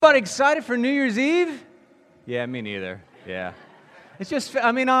But excited for New Year's Eve? Yeah, me neither. Yeah. It's just,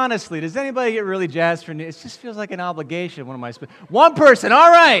 honestly, does anybody get really jazzed for New Year's? It just feels like an obligation. One person, all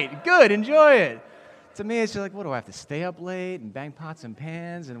right, good, enjoy it. To me, it's just like, what do I have to stay up late and bang pots and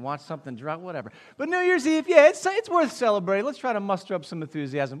pans and watch something drop, whatever. But New Year's Eve, yeah, it's worth celebrating. Let's try to muster up some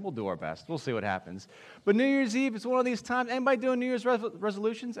enthusiasm. We'll do our best. We'll see what happens. But New Year's Eve, it's one of these times. Anybody doing New Year's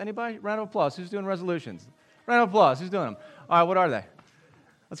resolutions? Anybody? Round of applause. Who's doing resolutions? Round of applause. Who's doing them? All right, what are they?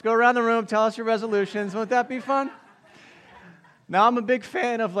 Let's go around the room. Tell us your resolutions. Won't that be fun? Now, I'm a big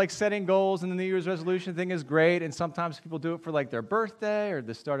fan of setting goals, and the New Year's resolution thing is great, and sometimes people do it for their birthday or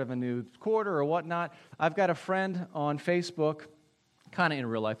the start of a new quarter or whatnot. I've got a friend on Facebook, kind of in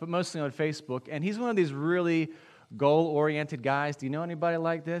real life, but mostly on Facebook, and he's one of these really goal-oriented guys. Do you know anybody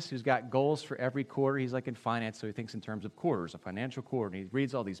like this who's got goals for every quarter? He's in finance, so he thinks in terms of quarters, a financial quarter, and he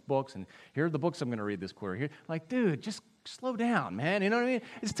reads all these books, and here are the books I'm going to read this quarter. Dude, just slow down, man. You know what I mean?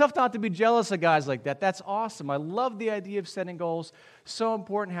 It's tough not to be jealous of guys like that. That's awesome. I love the idea of setting goals. So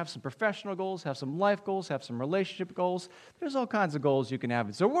important. Have some professional goals, have some life goals, have some relationship goals. There's all kinds of goals you can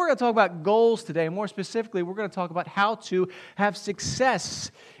have. So we're going to talk about goals today. More specifically, we're going to talk about how to have success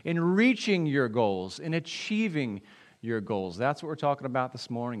in reaching your goals, in achieving your goals. That's what we're talking about this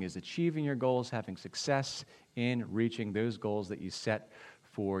morning, is achieving your goals, having success in reaching those goals that you set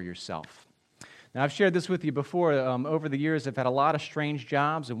for yourself. Now, I've shared this with you before. Over the years, I've had a lot of strange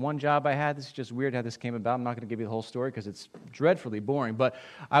jobs, and one job I had, this is just weird how this came about. I'm not going to give you the whole story because it's dreadfully boring, but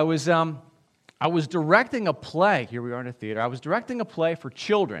I was directing a play. Here we are in a theater. I was directing a play for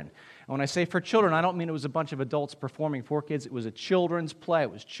children. And when I say for children, I don't mean it was a bunch of adults performing for kids. It was a children's play.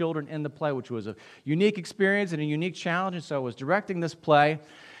 It was children in the play, which was a unique experience and a unique challenge. And so I was directing this play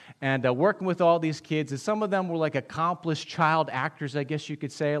and working with all these kids. And some of them were accomplished child actors, I guess you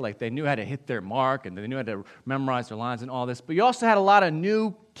could say. They knew how to hit their mark and they knew how to memorize their lines and all this. But you also had a lot of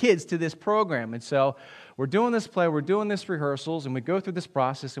new kids to this program. And so we're doing this play, we're doing this rehearsals, and we go through this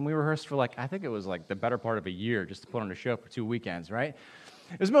process, and we rehearsed for I think it was the better part of a year just to put on a show for 2 weekends, right?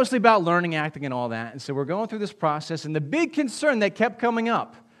 It was mostly about learning acting and all that. And so we're going through this process, and the big concern that kept coming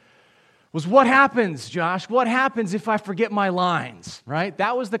up was, what happens, Josh? What happens if I forget my lines, right?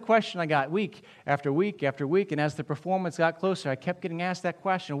 That was the question I got week after week after week, and as the performance got closer, I kept getting asked that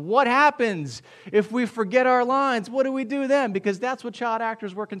question. What happens if we forget our lines? What do we do then? Because that's what child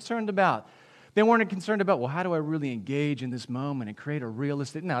actors were concerned about. They weren't concerned about, well, how do I really engage in this moment and create a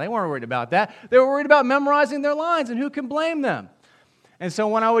realistic... No, they weren't worried about that. They were worried about memorizing their lines, and who can blame them? And so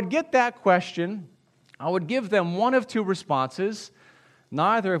when I would get that question, I would give them one of two responses,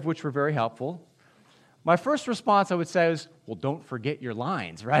 neither of which were very helpful. My first response, I would say, is, well, don't forget your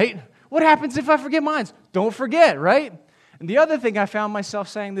lines, right? What happens if I forget mine? Don't forget, right? And the other thing I found myself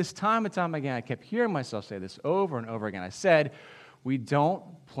saying this time and time again, I kept hearing myself say this over and over again. I said, we don't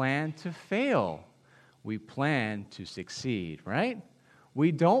plan to fail. We plan to succeed, right?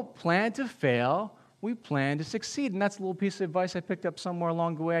 We don't plan to fail. We plan to succeed. And that's a little piece of advice I picked up somewhere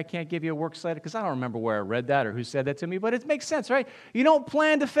along the way. I can't give you a works cited because I don't remember where I read that or who said that to me, but it makes sense, right? You don't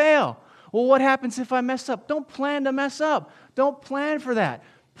plan to fail. Well, what happens if I mess up? Don't plan to mess up. Don't plan for that.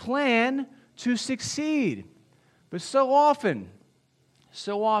 Plan to succeed. But so often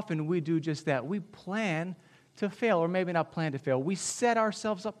we do just that. We plan to fail, or maybe not plan to fail. We set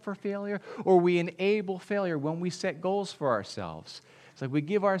ourselves up for failure, or we enable failure when we set goals for ourselves. It's we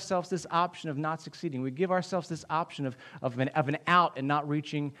give ourselves this option of not succeeding. We give ourselves this option of an out and not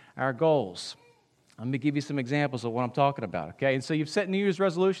reaching our goals. Let me give you some examples of what I'm talking about, okay? And so you've set New Year's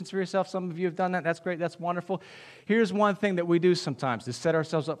resolutions for yourself. Some of you have done that. That's great. That's wonderful. Here's one thing that we do sometimes to set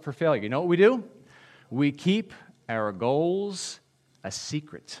ourselves up for failure. You know what we do? We keep our goals a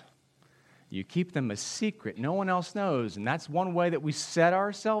secret. You keep them a secret. No one else knows, and that's one way that we set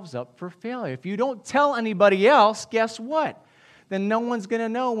ourselves up for failure. If you don't tell anybody else, guess what? Then no one's going to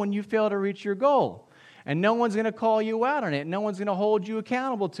know when you fail to reach your goal. And no one's going to call you out on it. No one's going to hold you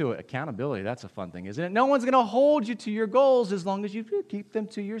accountable to it. Accountability, that's a fun thing, isn't it? No one's going to hold you to your goals as long as you keep them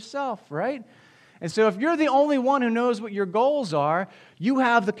to yourself, right? And so if you're the only one who knows what your goals are, you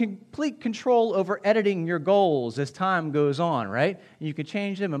have the complete control over editing your goals as time goes on, right? And you can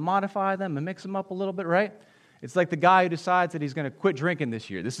change them and modify them and mix them up a little bit, right? It's like the guy who decides that he's going to quit drinking this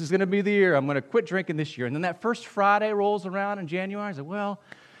year. This is going to be the year I'm going to quit drinking this year. And then that first Friday rolls around in January. I say, well,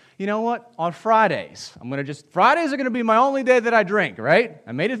 you know what? On Fridays, Fridays are going to be my only day that I drink, right?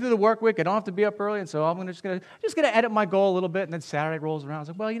 I made it through the work week. I don't have to be up early, and so I'm just going to edit my goal a little bit. And then Saturday rolls around. I was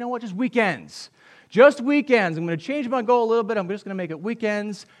like, well, you know what? Just weekends. Just weekends. I'm going to change my goal a little bit. I'm just going to make it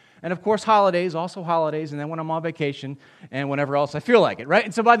weekends. And of course, holidays, also holidays, and then when I'm on vacation and whenever else I feel like it, right?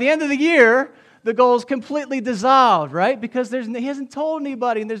 And so by the end of the year, the goal's completely dissolved, right? Because he hasn't told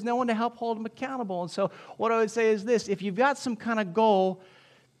anybody, and there's no one to help hold him accountable. And so what I would say is this: if you've got some kind of goal,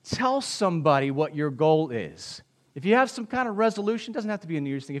 tell somebody what your goal is. If you have some kind of resolution, it doesn't have to be a New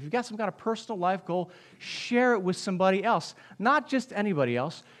Year's thing. If you've got some kind of personal life goal, share it with somebody else. Not just anybody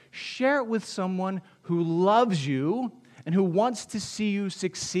else. Share it with someone who loves you and who wants to see you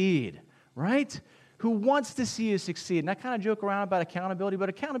succeed, right? Who wants to see you succeed. And I kind of joke around about accountability, but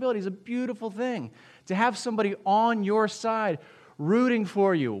accountability is a beautiful thing. To have somebody on your side, rooting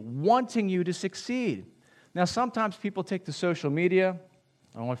for you, wanting you to succeed. Now, sometimes people take to social media,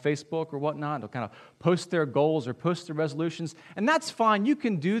 on Facebook or whatnot, they'll kind of post their goals or post their resolutions, and that's fine. You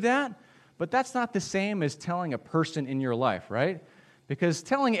can do that, but that's not the same as telling a person in your life, right? Because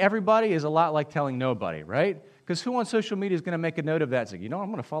telling everybody is a lot like telling nobody, right? Because who on social media is going to make a note of that? It's like, I'm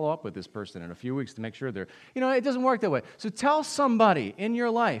going to follow up with this person in a few weeks to make sure they're, it doesn't work that way. So tell somebody in your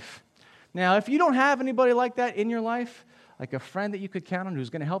life. Now, if you don't have anybody like that in your life, like a friend that you could count on who's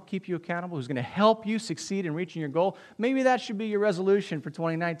going to help keep you accountable, who's going to help you succeed in reaching your goal, maybe that should be your resolution for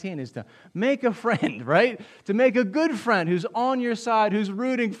 2019, is to make a friend, right? To make a good friend who's on your side, who's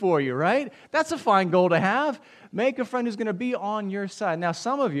rooting for you, right? That's a fine goal to have. Make a friend who's going to be on your side. Now,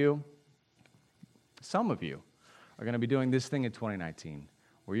 some of you are going to be doing this thing in 2019,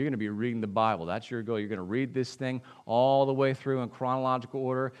 where you're going to be reading the Bible. That's your goal. You're going to read this thing all the way through in chronological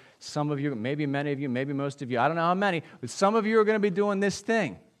order. Some of you, maybe many of you, maybe most of you, I don't know how many, but some of you are going to be doing this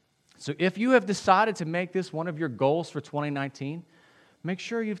thing. So if you have decided to make this one of your goals for 2019, make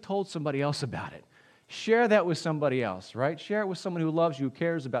sure you've told somebody else about it. Share that with somebody else, right? Share it with someone who loves you, who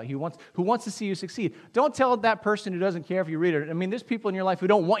cares about you, who wants to see you succeed. Don't tell that person who doesn't care if you read it. I mean, there's people in your life who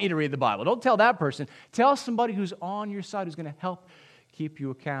don't want you to read the Bible. Don't tell that person. Tell somebody who's on your side, who's going to help keep you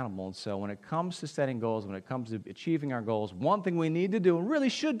accountable. And so when it comes to setting goals, when it comes to achieving our goals, one thing we need to do, and really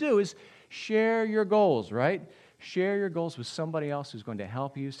should do, is share your goals, right? Share your goals with somebody else who's going to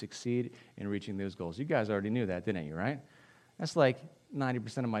help you succeed in reaching those goals. You guys already knew that, didn't you, right? That's like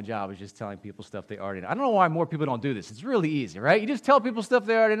 90% of my job is just telling people stuff they already know. I don't know why more people don't do this. It's really easy, right? You just tell people stuff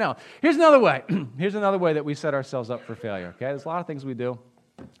they already know. Here's another way. Here's another way that we set ourselves up for failure, okay? There's a lot of things we do,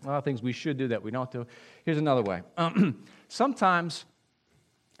 a lot of things we should do that we don't do. Here's another way. Sometimes,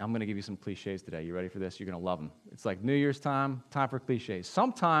 I'm going to give you some cliches today. You ready for this? You're going to love them. It's like New Year's time for cliches.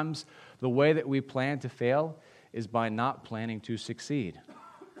 Sometimes the way that we plan to fail is by not planning to succeed.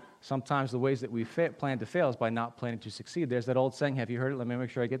 Sometimes the ways that we plan to fail is by not planning to succeed. There's that old saying. Have you heard it? Let me make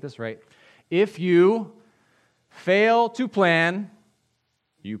sure I get this right. If you fail to plan,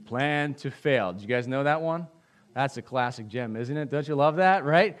 you plan to fail. Did you guys know that one? That's a classic gem, isn't it? Don't you love that,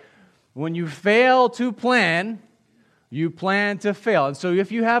 right? When you fail to plan, you plan to fail. And so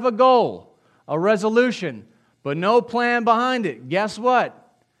if you have a goal, a resolution, but no plan behind it, guess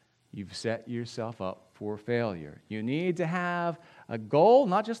what? You've set yourself up for failure. You need to have a goal,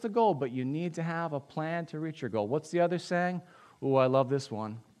 not just a goal, but you need to have a plan to reach your goal. What's the other saying? Oh, I love this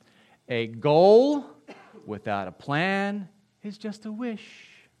one. A goal without a plan is just a wish,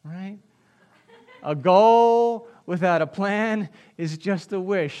 right? A goal without a plan is just a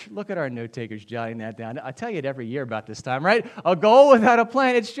wish. Look at our note takers jotting that down. I tell you it every year about this time, right? A goal without a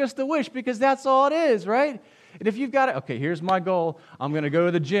plan, it's just a wish, because that's all it is, right? And if you've got it, okay, here's my goal. I'm going to go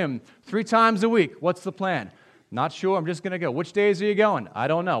to the gym 3 times a week. What's the plan? Not sure. I'm just going to go. Which days are you going? I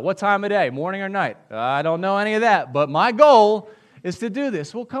don't know. What time of day? Morning or night? I don't know any of that. But my goal is to do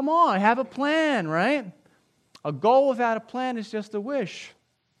this. Well, come on. Have a plan, right? A goal without a plan is just a wish.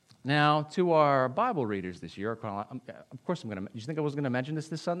 Now, to our Bible readers this year, of course you think I was going to mention this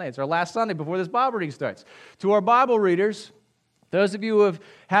Sunday? It's our last Sunday before this Bible reading starts. To our Bible readers, those of you who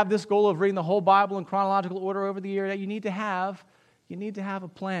have this goal of reading the whole Bible in chronological order over the year, that you need to have a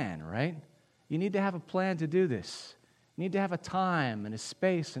plan, right? You need to have a plan to do this. You need to have a time and a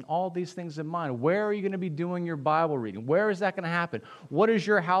space and all these things in mind. Where are you going to be doing your Bible reading? Where is that going to happen? What does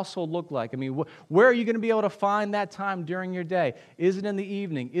your household look like? I mean, where are you going to be able to find that time during your day? Is it in the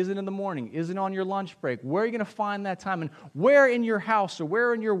evening? Is it in the morning? Is it on your lunch break? Where are you going to find that time? And where in your house or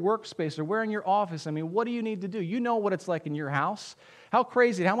where in your workspace or where in your office? I mean, what do you need to do? You know what it's like in your house. How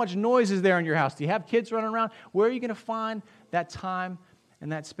crazy, how much noise is there in your house? Do you have kids running around? Where are you going to find that time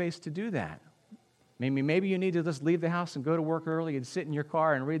and that space to do that? Maybe you need to just leave the house and go to work early and sit in your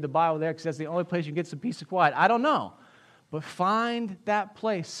car and read the Bible there because that's the only place you can get some peace and quiet. I don't know. But find that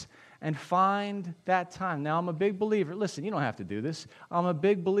place and find that time. Now, I'm a big believer. Listen, you don't have to do this. I'm a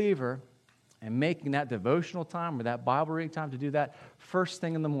big believer in making that devotional time or that Bible reading time to do that first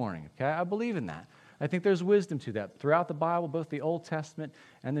thing in the morning. Okay? I believe in that. I think there's wisdom to that. Throughout the Bible, both the Old Testament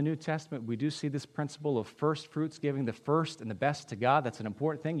and the New Testament, we do see this principle of first fruits, giving the first and the best to God. That's an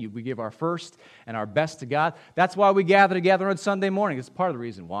important thing. We give our first and our best to God. That's why we gather together on Sunday morning. It's part of the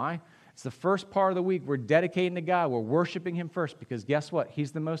reason why. It's the first part of the week we're dedicating to God. We're worshiping Him first because guess what?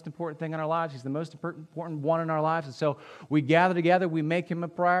 He's the most important thing in our lives. He's the most important one in our lives. And so we gather together, we make Him a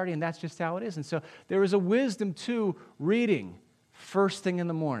priority, and that's just how it is. And so there is a wisdom to reading first thing in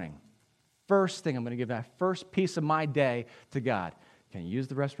the morning. First thing, I'm going to give that first piece of my day to God. Can you use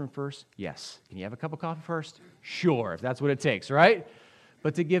the restroom first? Yes. Can you have a cup of coffee first? Sure, if that's what it takes, right?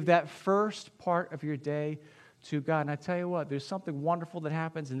 But to give that first part of your day to God. And I tell you what, there's something wonderful that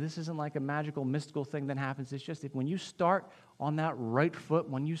happens, and this isn't like a magical, mystical thing that happens. It's just when you start on that right foot,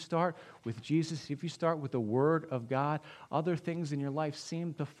 when you start with Jesus, if you start with the Word of God, other things in your life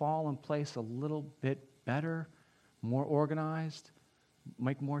seem to fall in place a little bit better, more organized,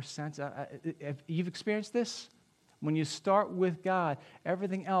 make more sense. You've experienced this? When you start with God,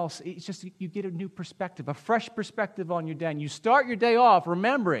 everything else, it's just you get a new perspective, a fresh perspective on your day. And you start your day off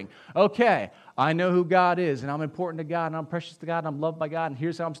remembering, okay, I know who God is, and I'm important to God, and I'm precious to God, and I'm loved by God, and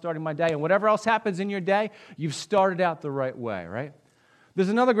here's how I'm starting my day. And whatever else happens in your day, you've started out the right way, right? There's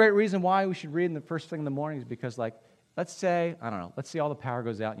another great reason why we should read in the first thing in the morning is because, let's say all the power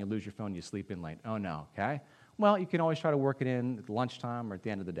goes out and you lose your phone and you sleep in late. Oh, no, okay? Well, you can always try to work it in at lunchtime or at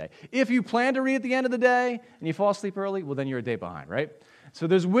the end of the day. If you plan to read at the end of the day and you fall asleep early, well, then you're a day behind, right? So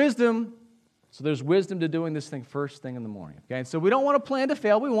there's wisdom. To doing this thing first thing in the morning, okay? And so we don't want to plan to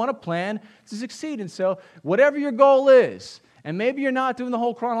fail. We want to plan to succeed. And so whatever your goal is, and maybe you're not doing the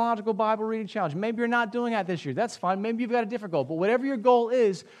whole chronological Bible reading challenge. Maybe you're not doing that this year. That's fine. Maybe you've got a different goal. But whatever your goal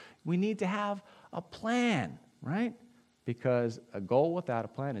is, we need to have a plan, right? Because a goal without a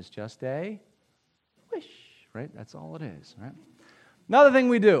plan is just a wish. Right? That's all it is, right? Another thing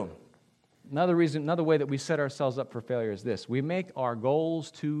we do, another way that we set ourselves up for failure is this. We make our goals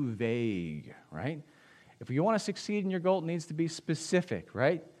too vague, right? If you want to succeed in your goal, it needs to be specific,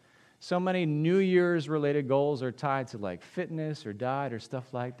 right? So many New Year's related goals are tied to fitness or diet or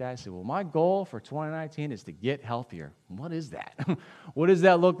stuff like that. I say, well, my goal for 2019 is to get healthier. What is that? What does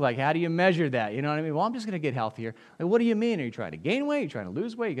that look like? How do you measure that? You know what I mean? Well, I'm just going to get healthier. What do you mean? Are you trying to gain weight? Are you trying to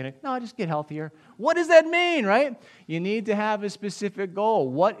lose weight? No, just get healthier. What does that mean, right? You need to have a specific goal.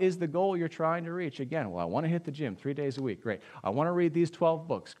 What is the goal you're trying to reach? Again, well, I want to hit the gym 3 days a week. Great. I want to read these 12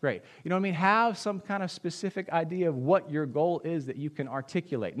 books. Great. You know what I mean? Have some kind of specific idea of what your goal is that you can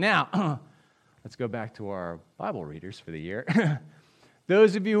articulate. Now, let's go back to our Bible readers for the year.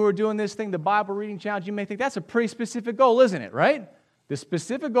 Those of you who are doing this thing, the Bible reading challenge, you may think that's a pretty specific goal, isn't it, right? The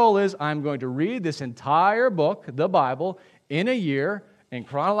specific goal is I'm going to read this entire book, the Bible, in a year in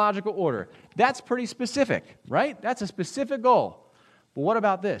chronological order. That's pretty specific, right? That's a specific goal. But what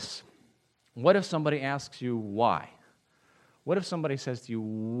about this? What if somebody asks you why? What if somebody says to you,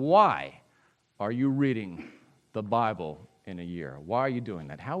 why are you reading the Bible in a year? Why are you doing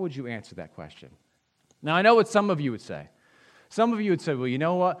that? How would you answer that question? Now, I know what some of you would say. Some of you would say, well, you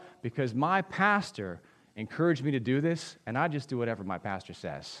know what? Because my pastor encouraged me to do this, and I just do whatever my pastor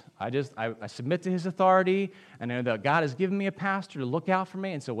says. I submit to his authority, and I know that God has given me a pastor to look out for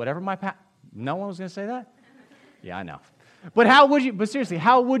me, and so whatever no one was going to say that? Yeah, I know. But seriously,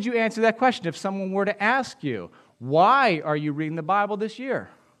 how would you answer that question if someone were to ask you, why are you reading the Bible this year?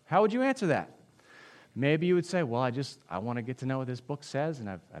 How would you answer that? Maybe you would say, well, I want to get to know what this book says, and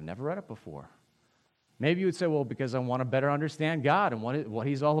I've never read it before. Maybe you would say, well, because I want to better understand God and what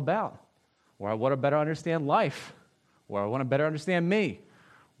He's all about. Or I want to better understand life. Or I want to better understand me.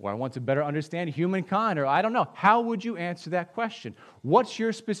 Or I want to better understand humankind. Or I don't know. How would you answer that question? What's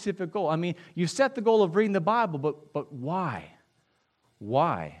your specific goal? I mean, you set the goal of reading the Bible, but why?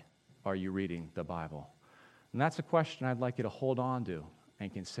 Why are you reading the Bible? And that's a question I'd like you to hold on to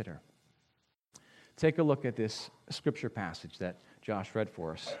and consider. Take a look at this scripture passage that Josh read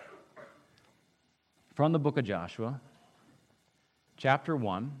for us. From the book of Joshua, chapter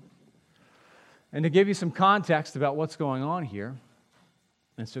 1. And to give you some context about what's going on here,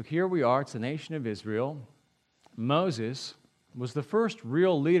 and so here we are, it's the nation of Israel. Moses was the first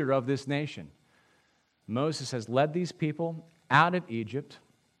real leader of this nation. Moses has led these people out of Egypt.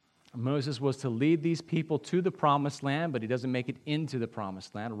 Moses was to lead these people to the promised land, but he doesn't make it into the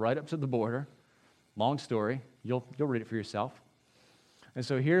promised land, right up to the border. Long story. You'll read it for yourself. And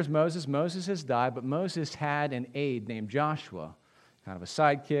so here's Moses. Moses has died, but Moses had an aide named Joshua, kind of a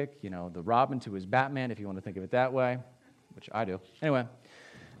sidekick, the Robin to his Batman, if you want to think of it that way, which I do. Anyway,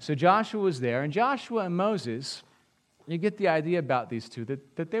 so Joshua was there, and Joshua and Moses, you get the idea about these two,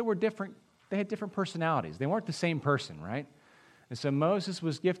 that they were different. They had different personalities. They weren't the same person, right? And so Moses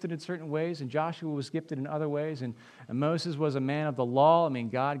was gifted in certain ways, and Joshua was gifted in other ways. And Moses was a man of the law. I mean,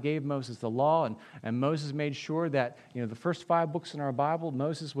 God gave Moses the law, and Moses made sure that, the first 5 books in our Bible,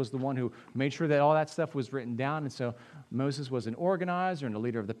 Moses was the one who made sure that all that stuff was written down. And so Moses was an organizer and a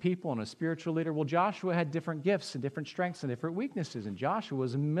leader of the people and a spiritual leader. Well, Joshua had different gifts and different strengths and different weaknesses. And Joshua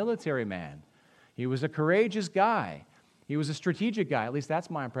was a military man. He was a courageous guy. He was a strategic guy. At least that's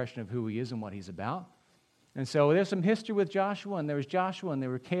my impression of who he is and what he's about. And so there's some history with Joshua, and there was Joshua, and there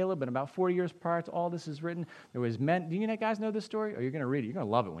were Caleb, and about 40 years prior to all this is written, there was men. Do you guys know this story? Or you're going to read it. You're going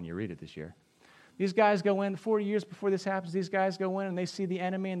to love it when you read it this year. These guys go in, 40 years before this happens, these guys go in, and they see the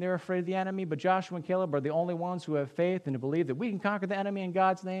enemy, and they're afraid of the enemy, but Joshua and Caleb are the only ones who have faith and who believe that we can conquer the enemy in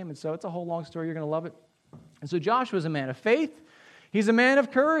God's name, and so it's a whole long story. You're going to love it. And so Joshua's a man of faith. He's a man of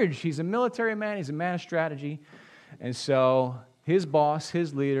courage. He's a military man. He's a man of strategy. And so his boss,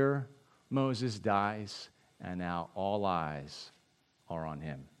 his leader, Moses, dies. And now all eyes are on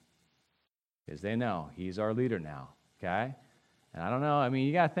him. Because they know he's our leader now, okay? And I don't know,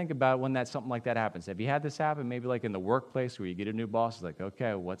 you got to think about when something like that happens. Have you had this happen maybe like in the workplace where you get a new boss? It's like,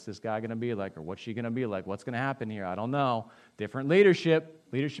 okay, what's this guy going to be like? Or what's she going to be like? What's going to happen here? I don't know. Different leadership.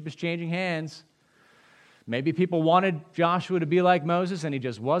 Leadership is changing hands. Maybe people wanted Joshua to be like Moses and he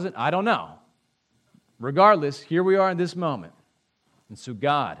just wasn't. I don't know. Regardless, here we are in this moment. And so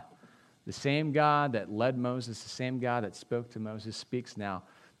God, the same God that led Moses, the same God that spoke to Moses, speaks now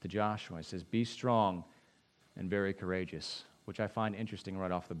to Joshua. He says, be strong and very courageous, which I find interesting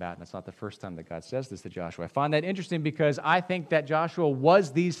right off the bat. And it's not the first time that God says this to Joshua. I find that interesting because I think that Joshua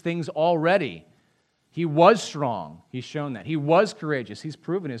was these things already. He was strong. He's shown that. He was courageous. He's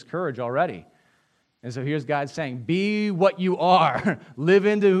proven his courage already. And so here's God saying, be what you are. Live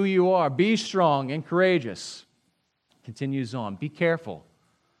into who you are. Be strong and courageous. Continues on. Be careful.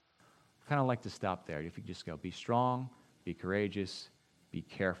 I kind of like to stop there. If you just go, be strong, be courageous, be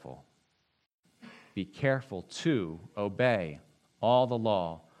careful. Be careful to obey all the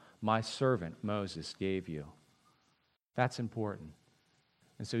law my servant Moses gave you. That's important.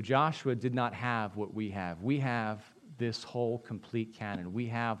 And so Joshua did not have what we have. We have this whole complete canon. We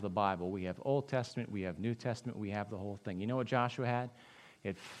have the Bible. We have Old Testament. We have New Testament. We have the whole thing. You know what Joshua had? He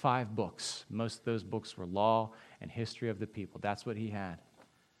had 5 books. Most of those books were law and history of the people. That's what he had.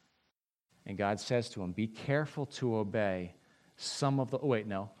 And God says to him, be careful to obey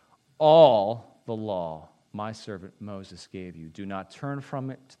all the law my servant Moses gave you. Do not turn from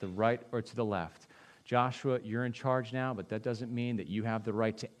it to the right or to the left. Joshua, you're in charge now, but that doesn't mean that you have the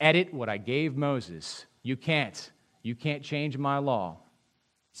right to edit what I gave Moses. You can't. You can't change my law.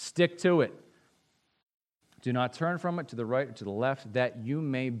 Stick to it. Do not turn from it to the right or to the left, that you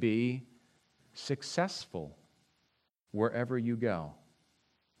may be successful wherever you go.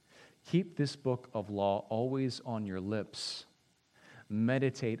 Keep this book of law always on your lips.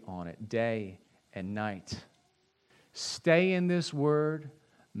 Meditate on it day and night. Stay in this word.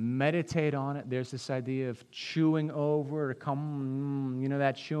 Meditate on it. There's this idea of chewing over,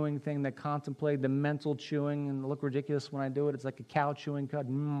 that chewing thing, that contemplate, the mental chewing, and look ridiculous when I do it. It's like a cow chewing cud.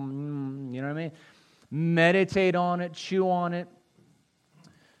 You know what I mean? Meditate on it, chew on it,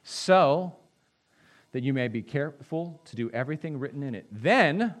 so that you may be careful to do everything written in it.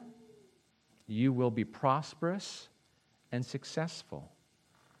 Then you will be prosperous and successful.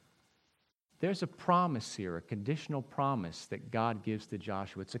 There's a promise here, a conditional promise that God gives to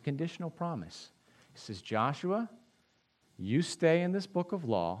Joshua. It's a conditional promise. He says, Joshua, you stay in this book of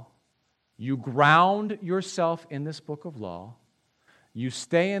law. You ground yourself in this book of law. You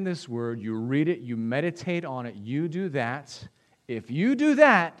stay in this word. You read it. You meditate on it. You do that. If you do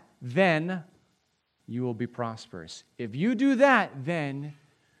that, then you will be prosperous. If you do that, then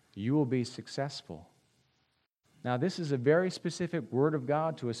you will be successful. Now, this is a very specific word of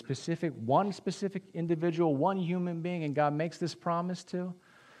God to one specific individual, one human being, and God makes this promise to.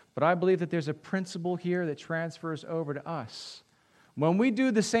 But I believe that there's a principle here that transfers over to us. When we do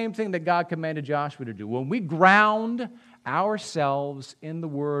the same thing that God commanded Joshua to do, when we ground ourselves in the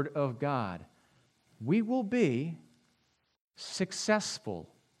Word of God, we will be successful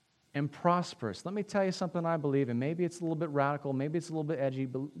and prosperous. Let me tell you something I believe, and maybe it's a little bit radical, maybe it's a little bit edgy,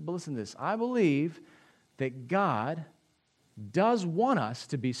 but listen to this. I believe that God does want us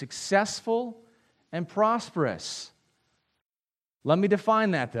to be successful and prosperous. Let me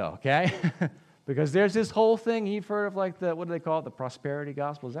define that, though, okay? Because there's this whole thing, you've heard of what do they call it, the prosperity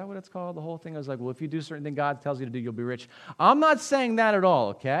gospel? Is that what it's called? The whole thing is like, well, if you do certain thing God tells you to do, you'll be rich. I'm not saying that at all,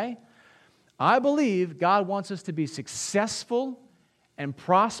 okay? I believe God wants us to be successful and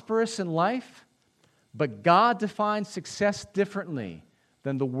prosperous in life, but God defines success differently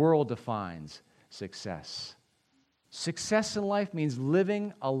than the world defines success. Success in life means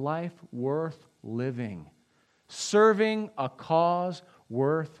living a life worth living, serving a cause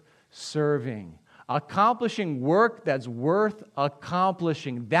worth serving, accomplishing work that's worth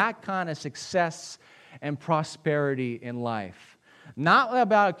accomplishing. That kind of success and prosperity in life. Not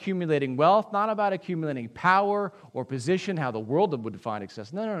about accumulating wealth, not about accumulating power or position, how the world would define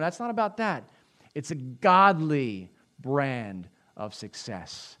success. No, that's not about that. It's a godly brand of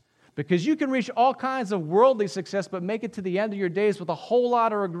success. Because you can reach all kinds of worldly success, but make it to the end of your days with a whole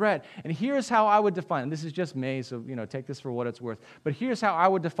lot of regret. And here's how I would define it. This is just me, so take this for what it's worth. But here's how I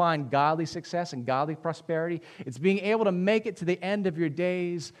would define godly success and godly prosperity. It's being able to make it to the end of your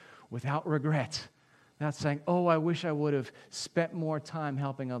days without regret. Not saying, oh, I wish I would have spent more time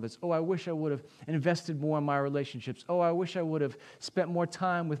helping others. Oh, I wish I would have invested more in my relationships. Oh, I wish I would have spent more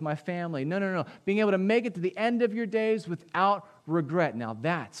time with my family. No. Being able to make it to the end of your days without regret. Now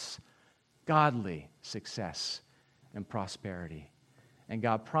that's godly success and prosperity. And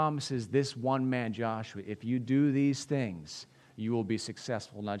God promises this one man, Joshua, if you do these things, you will be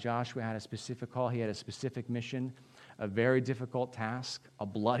successful. Now, Joshua had a specific call. He had a specific mission, a very difficult task, a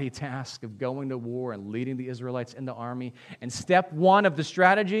bloody task of going to war and leading the Israelites in the army. And step one of the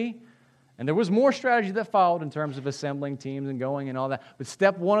strategy, and there was more strategy that followed in terms of assembling teams and going and all that, but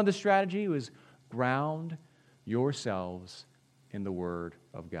step one of the strategy was ground yourselves in the Word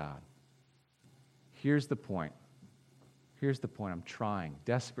of God. Here's the point. Here's the point I'm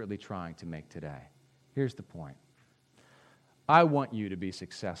desperately trying to make today. Here's the point. I want you to be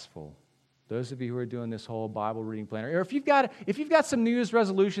successful. Those of you who are doing this whole Bible reading plan, or if you've got some New Year's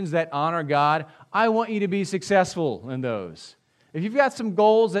resolutions that honor God, I want you to be successful in those. If you've got some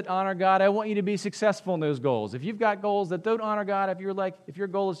goals that honor God, I want you to be successful in those goals. If you've got goals that don't honor God, if your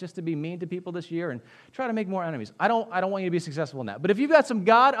goal is just to be mean to people this year and try to make more enemies, I don't want you to be successful in that. But if you've got some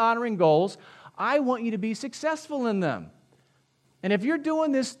God-honoring goals, I want you to be successful in them. And if you're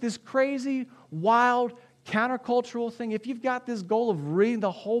doing this crazy, wild, countercultural thing, if you've got this goal of reading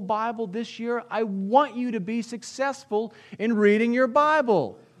the whole Bible this year, I want you to be successful in reading your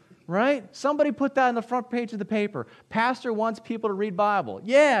Bible, right? Somebody put that on the front page of the paper. Pastor wants people to read Bible.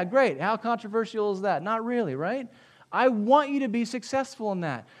 Yeah, great. How controversial is that? Not really, right? I want you to be successful in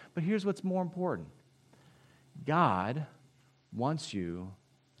that. But here's what's more important. God wants you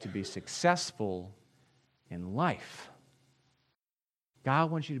to be successful in life. God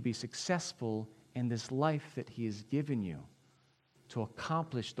wants you to be successful in this life that He has given you, to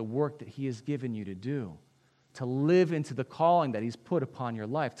accomplish the work that He has given you to do, to live into the calling that He's put upon your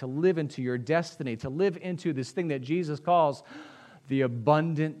life, to live into your destiny, to live into this thing that Jesus calls the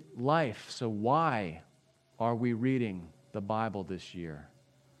abundant life. So why are we reading the Bible this year?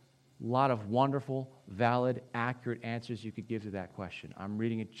 A lot of wonderful, valid, accurate answers you could give to that question. I'm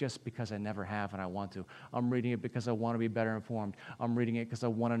reading it just because I never have and I want to. I'm reading it because I want to be better informed. I'm reading it because I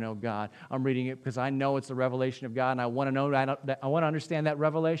want to know God. I'm reading it because I know it's the revelation of God and I want to know, I want to understand that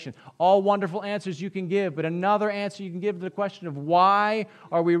revelation. All wonderful answers you can give, but another answer you can give to the question of why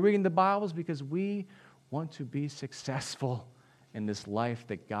are we reading the Bible is because we want to be successful in this life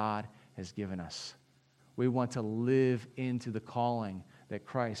that God has given us. We want to live into the calling that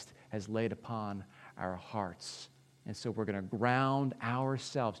Christ has laid upon our hearts. And so we're going to ground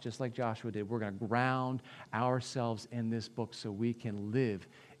ourselves, just like Joshua did, we're going to ground ourselves in this book so we can live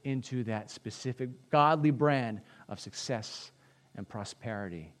into that specific godly brand of success and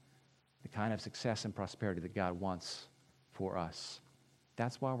prosperity, the kind of success and prosperity that God wants for us.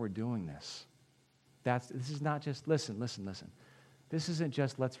 That's why we're doing this. This is not just, listen. This isn't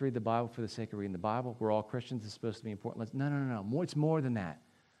just let's read the Bible for the sake of reading the Bible. We're all Christians. It's supposed to be important. No. It's more than that.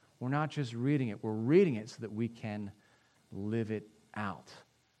 We're not just reading it. We're reading it so that we can live it out.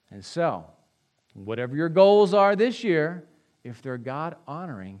 And so, whatever your goals are this year, if they're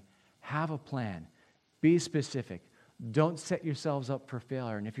God-honoring, have a plan. Be specific. Don't set yourselves up for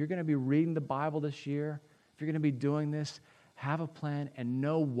failure. And if you're going to be reading the Bible this year, if you're going to be doing this, have a plan and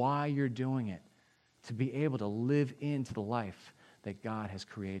know why you're doing it to be able to live into the life that God has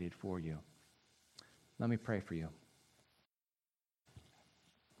created for you. Let me pray for you.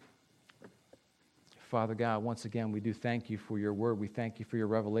 Father God, once again, we do thank you for your word. We thank you for your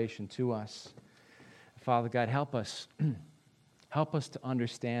revelation to us. Father God, help us. Help us to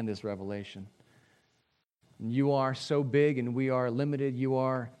understand this revelation. You are so big and we are limited. You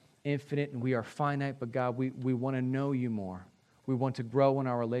are infinite and we are finite. But God, we want to know you more. We want to grow in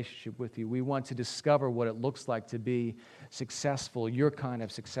our relationship with you. We want to discover what it looks like to be successful, your kind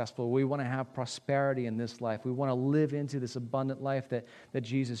of successful. We want to have prosperity in this life. We want to live into this abundant life that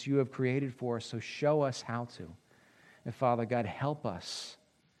Jesus, you have created for us. So show us how to. And Father God, help us.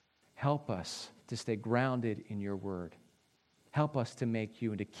 Help us to stay grounded in your word. Help us to make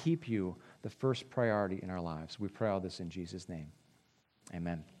you and to keep you the first priority in our lives. We pray all this in Jesus' name.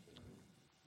 Amen.